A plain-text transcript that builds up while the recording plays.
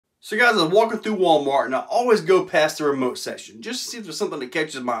So guys, I was walking through Walmart and I always go past the remote section just to see if there's something that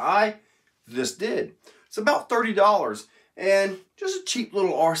catches my eye. This did. It's about $30 and just a cheap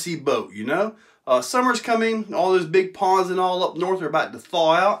little RC boat, you know. Summer's coming, all those big ponds and all up north are about to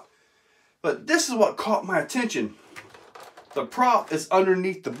thaw out. But this is what caught my attention. The prop is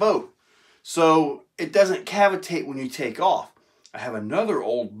underneath the boat, so it doesn't cavitate when you take off. I have another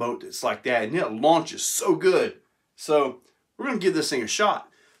old boat that's like that and it launches so good. So we're going to give this thing a shot.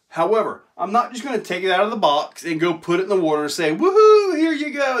 However, I'm not just going to take it out of the box and go put it in the water and say, woohoo, here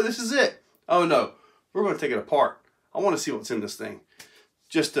you go, this is it. Oh no, we're going to take it apart. I want to see what's in this thing,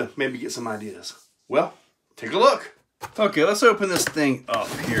 just to maybe get some ideas. Well, take a look. Okay, let's open this thing up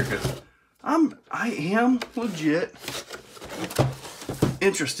here because I am legit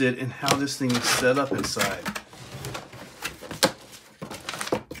interested in how this thing is set up inside.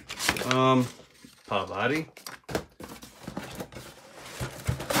 Body.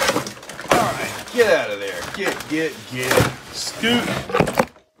 Alright, get out of there. Get. Scoot.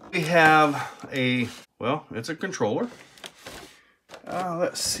 We have a, well, it's a controller.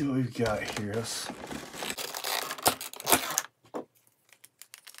 Let's see what we've got here.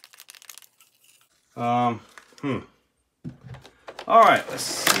 Alright, let's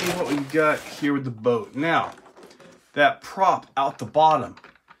see what we've got here with the boat. Now, that prop out the bottom,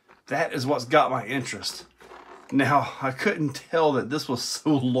 that is what's got my interest. Now, I couldn't tell that this was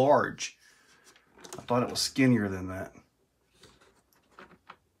so large. I thought it was skinnier than that.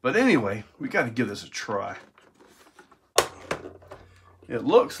 But anyway, we got to give this a try. It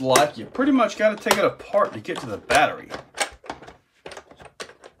looks like you pretty much got to take it apart to get to the battery.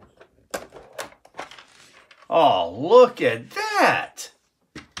 Oh, look at that!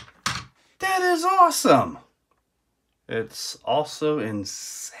 That is awesome! It's also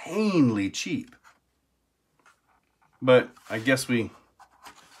insanely cheap. But I guess we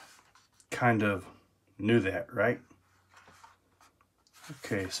kind of knew that, right?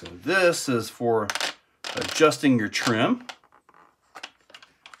 Okay, so this is for adjusting your trim.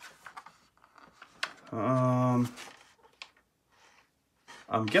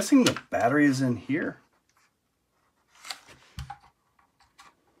 I'm guessing the battery is in here.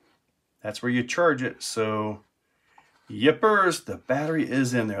 That's where you charge it, so yippers, the battery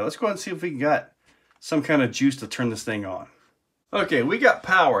is in there. Let's go ahead and see if we got some kind of juice to turn this thing on. Okay, we got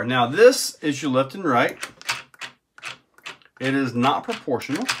power. Now this is your left and right. It is not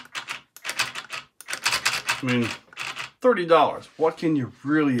proportional. I mean, $30. What can you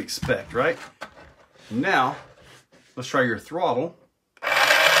really expect, right? Now, let's try your throttle.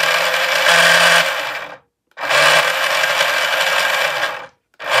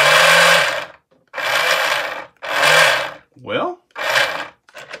 Well,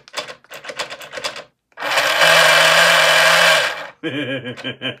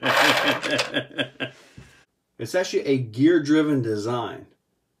 it's actually a gear-driven design,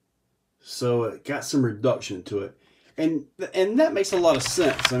 so it got some reduction to it, and that makes a lot of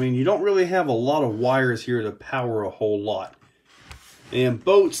sense. I mean, you don't really have a lot of wires here to power a whole lot. And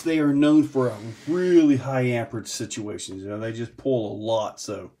boats, they are known for a really high amperage situations. You know, they just pull a lot.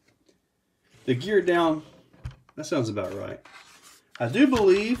 So the gear down, that sounds about right. I do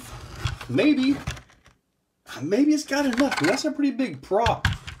believe maybe it's got enough. That's a pretty big prop.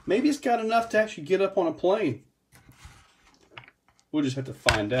 Maybe it's got enough to actually get up on a plane. We'll just have to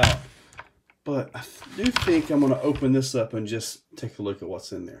find out. But I do think I'm going to open this up and just take a look at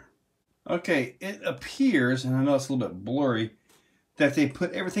what's in there. Okay, it appears, and I know it's a little bit blurry, that they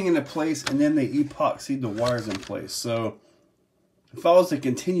put everything into place and then they epoxied the wires in place. So if I was to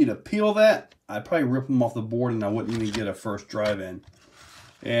continue to peel that, I'd probably rip them off the board and I wouldn't even get a first drive in.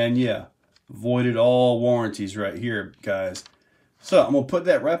 And yeah, voided all warranties right here, guys. So I'm going to put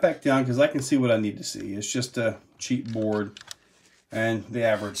that right back down because I can see what I need to see. It's just a cheap board and the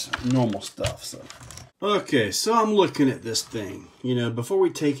average normal stuff. So okay, so I'm looking at this thing. You know, before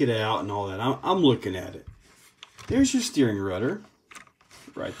we take it out and all that, I'm looking at it. There's your steering rudder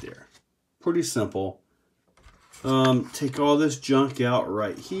right there. Pretty simple. Take all this junk out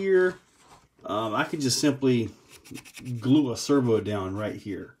right here. I could just simply glue a servo down right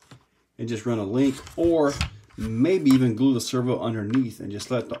here and just run a link, or maybe even glue the servo underneath and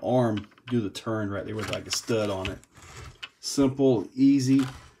just let the arm do the turn right there with like a stud on it. Simple, easy.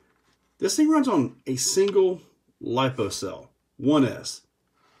 This thing runs on a single LiPo cell, 1S.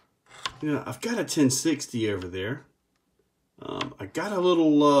 You know, I've got a 1060 over there. I got a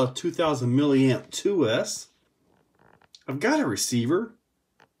little 2000 milliamp 2S. I've got a receiver.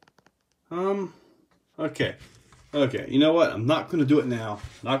 Okay, you know what? I'm not going to do it now.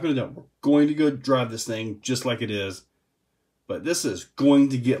 Not going to do it. We're going to go drive this thing just like it is. but this is going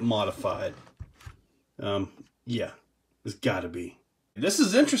to get modified. Yeah, it's got to be. This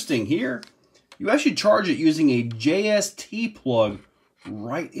is interesting here. You actually charge it using a JST plug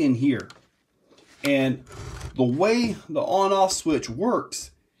right in here. And the way the on-off switch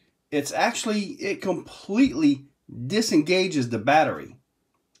works, it completely disengages the battery.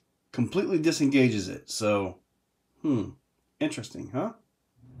 Completely disengages it. So, interesting, huh?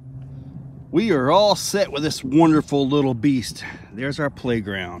 We are all set with this wonderful little beast. There's our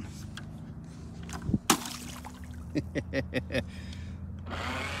playground.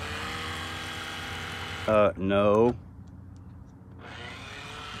 No.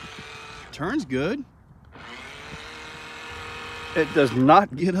 Turns good. It does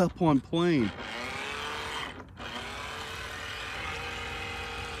not get up on plane.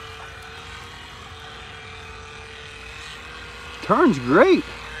 Turns great.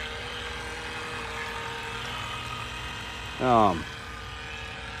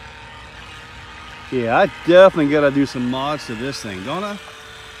 Yeah, I definitely got to do some mods to this thing, don't I?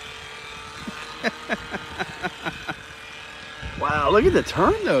 Wow, look at the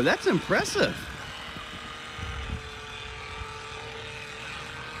turn though. That's impressive.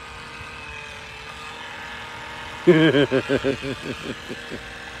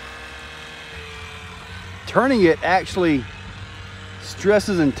 Turning it actually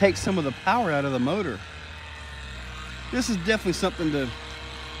stresses and takes some of the power out of the motor. This is definitely something to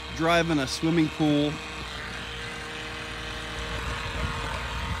drive in a swimming pool.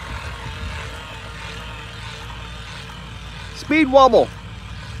 Speed wobble.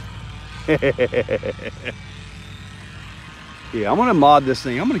 Yeah, I'm gonna mod this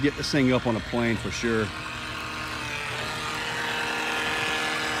thing. I'm gonna get this thing up on a plane for sure.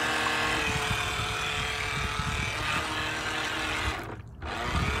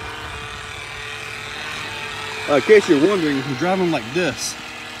 In case you're wondering, I'm driving like this.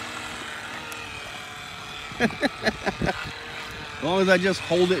 As long as I just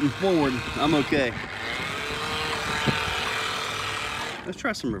hold it and forward, I'm okay. Let's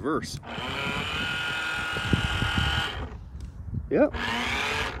try some reverse. Yep.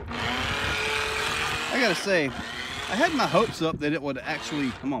 I gotta say, I had my hopes up that it would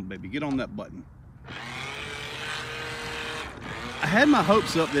actually, come on baby, get on that button. I had my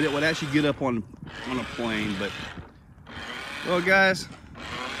hopes up that it would actually get up on a plane, but, well guys,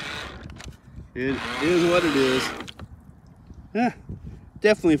 it is what it is. Yeah,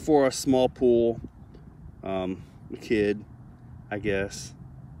 definitely for a small pool, a kid, I guess.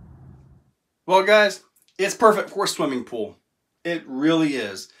 Well guys, it's perfect for a swimming pool. It really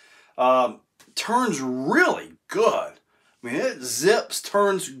is. Turns really good. I mean, it zips,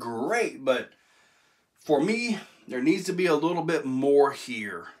 turns great, but for me, there needs to be a little bit more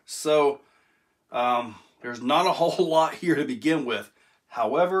here. So, there's not a whole lot here to begin with.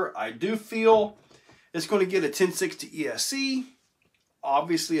 However, I do feel it's going to get a 1060 ESC,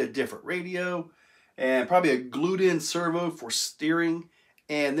 obviously a different radio, and probably a glued-in servo for steering,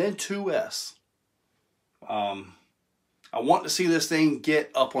 and then 2S. I want to see this thing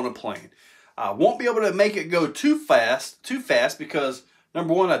get up on a plane. I won't be able to make it go too fast because,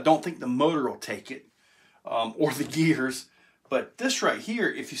 number one, I don't think the motor will take it, or the gears. But this right here,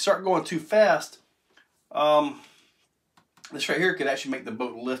 if you start going too fast, this right here could actually make the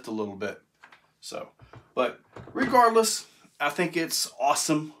boat lift a little bit. So, but regardless, I think it's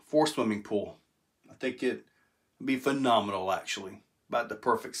awesome for a swimming pool. I think it'd be phenomenal, actually. About the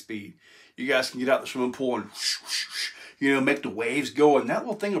perfect speed. You guys can get out the swimming pool and, you know, make the waves go, and that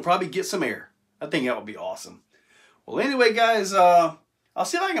little thing will probably get some air. I think that would be awesome. Well, anyway, guys, I'll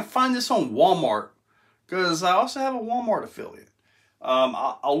see if I can find this on Walmart, because I also have a Walmart affiliate.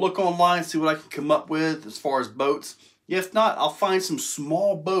 I'll look online, see what I can come up with as far as boats. If not, I'll find some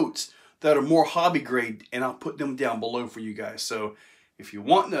small boats that are more hobby grade, and I'll put them down below for you guys. So if you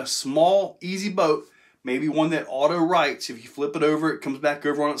want a small, easy boat, maybe one that auto rights, if you flip it over, it comes back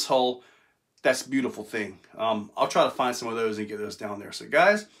over on its hull, that's a beautiful thing. I'll try to find some of those and get those down there. So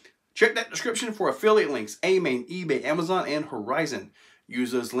guys, check that description for affiliate links, Amain, eBay, Amazon, and Horizon.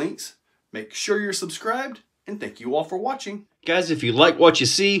 Use those links. Make sure you're subscribed, and thank you all for watching. Guys, if you like what you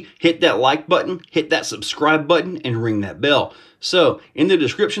see, hit that like button, hit that subscribe button, and ring that bell. So, in the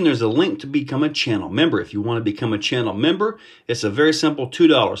description, there's a link to become a channel member. If you want to become a channel member, it's a very simple $2,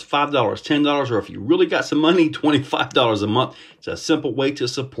 $5, $10, or if you really got some money, $25 a month. It's a simple way to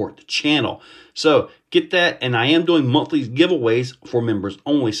support the channel. So, get that, and I am doing monthly giveaways for members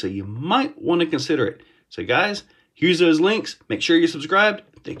only, so you might want to consider it. So, guys, use those links. Make sure you're subscribed.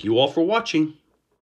 Thank you all for watching.